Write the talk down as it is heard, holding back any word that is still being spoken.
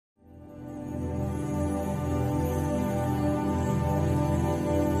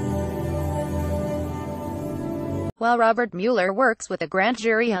While Robert Mueller works with a grand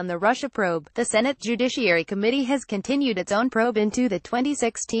jury on the Russia probe, the Senate Judiciary Committee has continued its own probe into the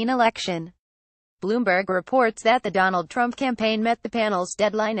 2016 election. Bloomberg reports that the Donald Trump campaign met the panel's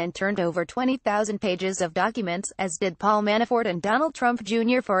deadline and turned over 20,000 pages of documents, as did Paul Manafort and Donald Trump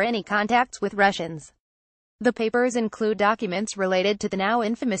Jr. for any contacts with Russians. The papers include documents related to the now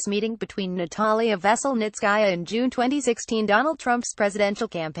infamous meeting between Natalia Veselnitskaya in June 2016, Donald Trump's presidential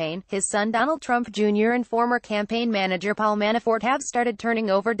campaign. His son Donald Trump Jr. and former campaign manager Paul Manafort have started turning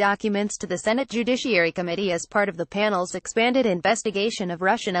over documents to the Senate Judiciary Committee as part of the panel's expanded investigation of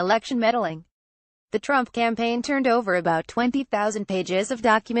Russian election meddling. The Trump campaign turned over about 20,000 pages of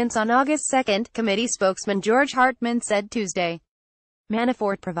documents on August 2, committee spokesman George Hartman said Tuesday.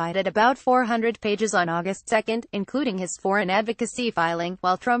 Manafort provided about 400 pages on August 2, including his foreign advocacy filing,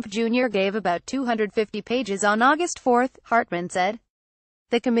 while Trump Jr. gave about 250 pages on August 4, Hartman said.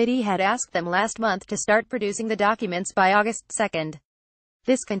 The committee had asked them last month to start producing the documents by August 2.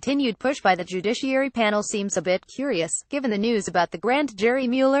 This continued push by the Judiciary panel seems a bit curious, given the news about the grand jury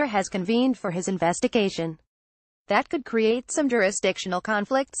Mueller has convened for his investigation. That could create some jurisdictional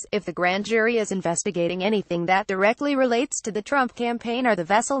conflicts, if the grand jury is investigating anything that directly relates to the Trump campaign or the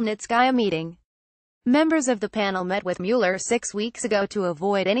Veselnitskaya meeting. Members of the panel met with Mueller 6 weeks ago to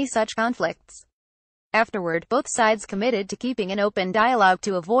avoid any such conflicts. Afterward, both sides committed to keeping an open dialogue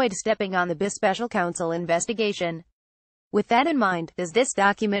to avoid stepping on the special counsel investigation. With that in mind, does this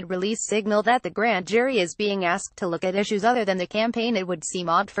document release signal that the grand jury is being asked to look at issues other than the campaign? It would seem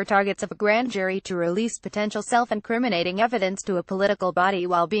odd for targets of a grand jury to release potential self-incriminating evidence to a political body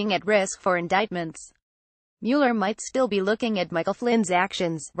while being at risk for indictments. Mueller might still be looking at Michael Flynn's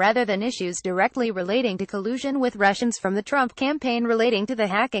actions, rather than issues directly relating to collusion with Russians from the Trump campaign relating to the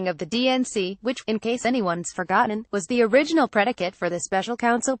hacking of the DNC, which, in case anyone's forgotten, was the original predicate for the special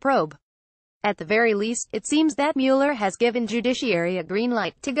counsel probe. At the very least, it seems that Mueller has given Judiciary a green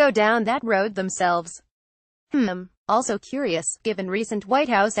light to go down that road themselves. Also curious, given recent White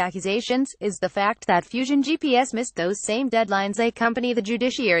House accusations, is the fact that Fusion GPS missed those same deadlines. A company the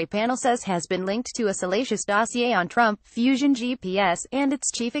Judiciary panel says has been linked to a salacious dossier on Trump, Fusion GPS, and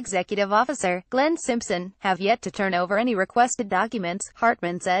its chief executive officer, Glenn Simpson, have yet to turn over any requested documents,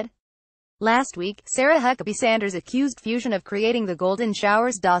 Hartman said. Last week, Sarah Huckabee Sanders accused Fusion of creating the Golden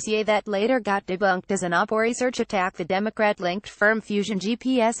Showers dossier that later got debunked as an op research attack. The Democrat-linked firm Fusion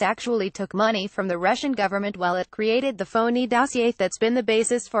GPS actually took money from the Russian government while it created the phony dossier that's been the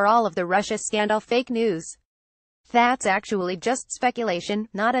basis for all of the Russia scandal fake news. That's actually just speculation,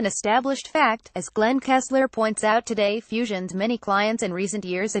 not an established fact, as Glenn Kessler points out today. Fusion's many clients in recent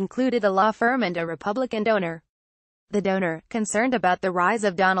years included a law firm and a Republican donor. The donor, concerned about the rise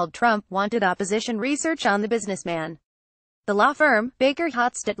of Donald Trump, wanted opposition research on the businessman. The law firm, Baker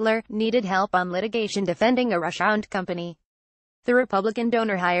Hostetler, needed help on litigation defending a Russia-owned company. The Republican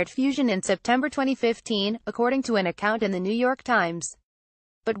donor hired Fusion in September 2015, according to an account in the New York Times.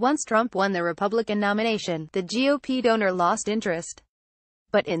 But once Trump won the Republican nomination, the GOP donor lost interest.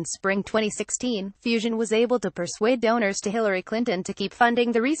 But in spring 2016, Fusion was able to persuade donors to Hillary Clinton to keep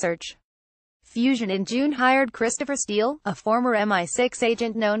funding the research. Fusion in June hired Christopher Steele, a former MI6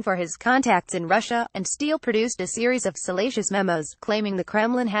 agent known for his contacts in Russia, and Steele produced a series of salacious memos, claiming the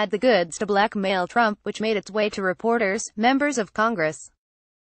Kremlin had the goods to blackmail Trump, which made its way to reporters, members of Congress,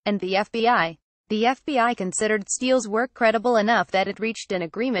 and the FBI. The FBI considered Steele's work credible enough that it reached an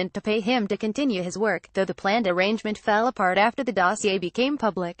agreement to pay him to continue his work, though the planned arrangement fell apart after the dossier became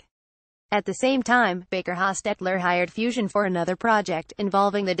public. At the same time, Baker Hostetler hired Fusion for another project,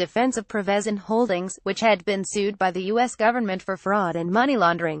 involving the defense of Prevezon Holdings, which had been sued by the U.S. government for fraud and money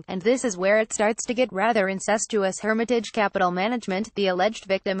laundering, and this is where it starts to get rather incestuous. Hermitage Capital Management, the alleged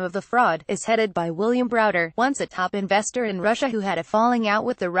victim of the fraud, is headed by William Browder, once a top investor in Russia who had a falling out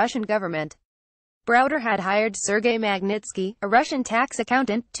with the Russian government. Browder had hired Sergei Magnitsky, a Russian tax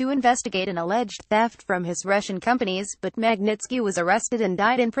accountant, to investigate an alleged theft from his Russian companies, but Magnitsky was arrested and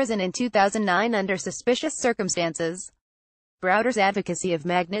died in prison in 2009 under suspicious circumstances. Browder's advocacy of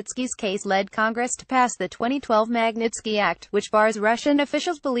Magnitsky's case led Congress to pass the 2012 Magnitsky Act, which bars Russian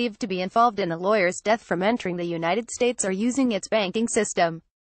officials believed to be involved in a lawyer's death from entering the United States or using its banking system.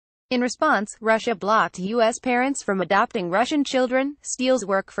 In response, Russia blocked U.S. parents from adopting Russian children. Steele's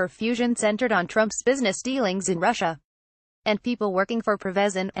work for Fusion centered on Trump's business dealings in Russia. And people working for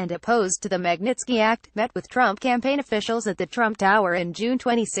Prevezon, and opposed to the Magnitsky Act, met with Trump campaign officials at the Trump Tower in June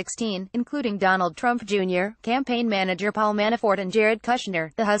 2016, including Donald Trump Jr., campaign manager Paul Manafort and Jared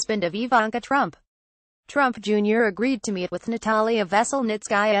Kushner, the husband of Ivanka Trump. Trump Jr. agreed to meet with Natalia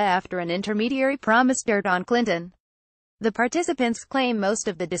Veselnitskaya after an intermediary promised dirt on Clinton. The participants claim most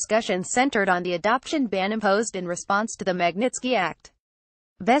of the discussion centered on the adoption ban imposed in response to the Magnitsky Act.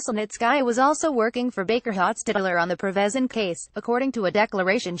 Veselnitskaya was also working for Baker Hostetler on the Prevezin case, according to a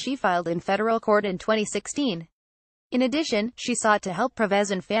declaration she filed in federal court in 2016. In addition, she sought to help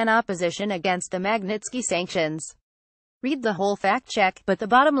Prevezin fan opposition against the Magnitsky sanctions. Read the whole fact-check, but the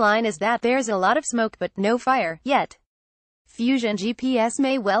bottom line is that there's a lot of smoke but no fire, yet. Fusion GPS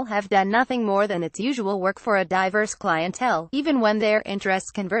may well have done nothing more than its usual work for a diverse clientele, even when their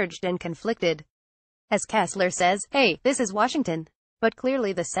interests converged and conflicted. As Kessler says, hey, this is Washington. But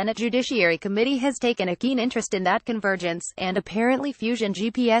clearly the Senate Judiciary Committee has taken a keen interest in that convergence, and apparently Fusion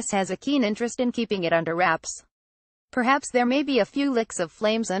GPS has a keen interest in keeping it under wraps. Perhaps there may be a few licks of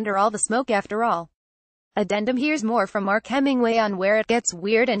flames under all the smoke after all. Addendum: here's more from Mark Hemingway on where it gets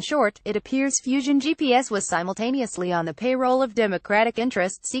weird and short. It appears Fusion GPS was simultaneously on the payroll of Democratic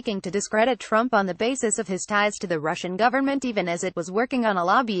interests seeking to discredit Trump on the basis of his ties to the Russian government, even as it was working on a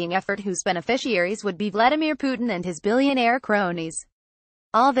lobbying effort whose beneficiaries would be Vladimir Putin and his billionaire cronies.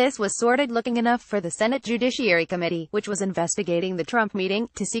 All this was sordid-looking enough for the Senate Judiciary Committee, which was investigating the Trump meeting,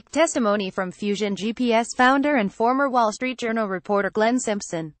 to seek testimony from Fusion GPS founder and former Wall Street Journal reporter Glenn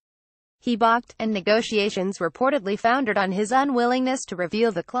Simpson. He balked, and negotiations reportedly foundered on his unwillingness to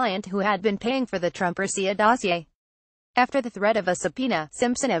reveal the client who had been paying for the Trump-Russia dossier. After the threat of a subpoena,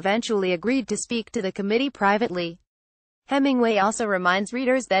 Simpson eventually agreed to speak to the committee privately. Hemingway also reminds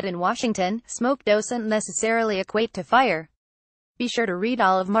readers that in Washington, smoke doesn't necessarily equate to fire. Be sure to read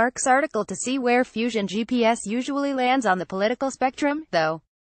all of Mark's article to see where Fusion GPS usually lands on the political spectrum, though.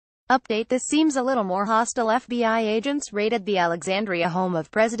 Update: this seems a little more hostile. FBI agents raided the Alexandria home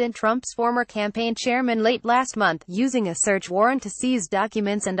of President Trump's former campaign chairman late last month, using a search warrant to seize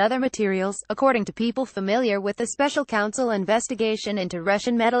documents and other materials, according to people familiar with the special counsel investigation into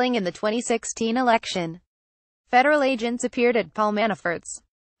Russian meddling in the 2016 election. Federal agents appeared at Paul Manafort's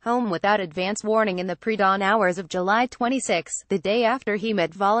home without advance warning in the pre-dawn hours of July 26, the day after he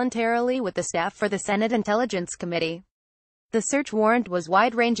met voluntarily with the staff for the Senate Intelligence Committee. The search warrant was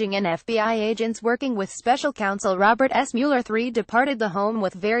wide-ranging, and FBI agents working with special counsel Robert S. Mueller III departed the home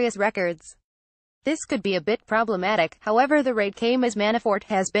with various records. This could be a bit problematic, however. The raid came as Manafort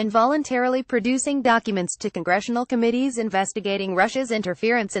has been voluntarily producing documents to congressional committees investigating Russia's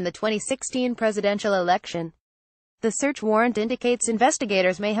interference in the 2016 presidential election. The search warrant indicates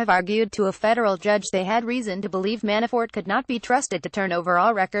investigators may have argued to a federal judge they had reason to believe Manafort could not be trusted to turn over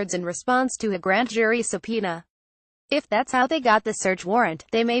all records in response to a grand jury subpoena. If that's how they got the search warrant,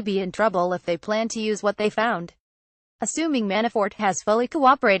 they may be in trouble if they plan to use what they found. Assuming Manafort has fully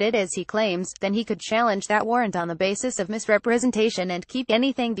cooperated as he claims, then he could challenge that warrant on the basis of misrepresentation and keep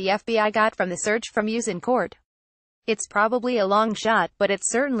anything the FBI got from the search from use in court. It's probably a long shot, but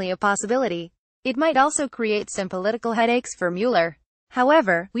it's certainly a possibility. It might also create some political headaches for Mueller.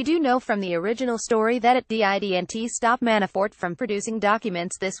 However, we do know from the original story that it didn't stop Manafort from producing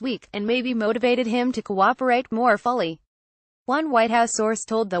documents this week, and maybe motivated him to cooperate more fully. One White House source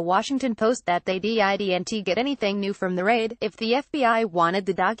told The Washington Post that they didn't get anything new from the raid. If the FBI wanted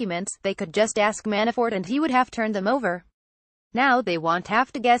the documents, they could just ask Manafort and he would have turned them over. Now they won't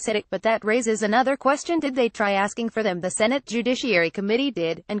have to guess at it, but that raises another question: did they try asking for them? The Senate Judiciary Committee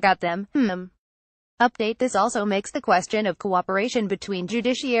did, and got them. Update: this also makes the question of cooperation between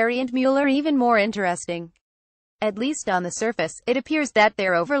Judiciary and Mueller even more interesting. At least on the surface, it appears that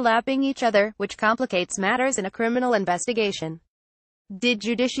they're overlapping each other, which complicates matters in a criminal investigation. Did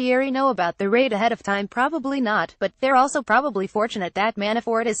Judiciary know about the raid ahead of time? Probably not, but they're also probably fortunate that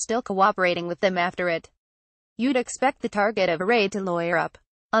Manafort is still cooperating with them after it. You'd expect the target of a raid to lawyer up.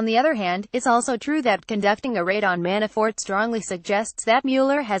 On the other hand, it's also true that conducting a raid on Manafort strongly suggests that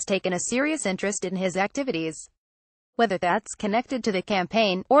Mueller has taken a serious interest in his activities. Whether that's connected to the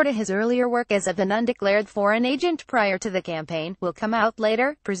campaign, or to his earlier work as an undeclared foreign agent prior to the campaign, will come out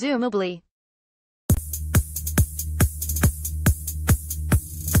later, presumably.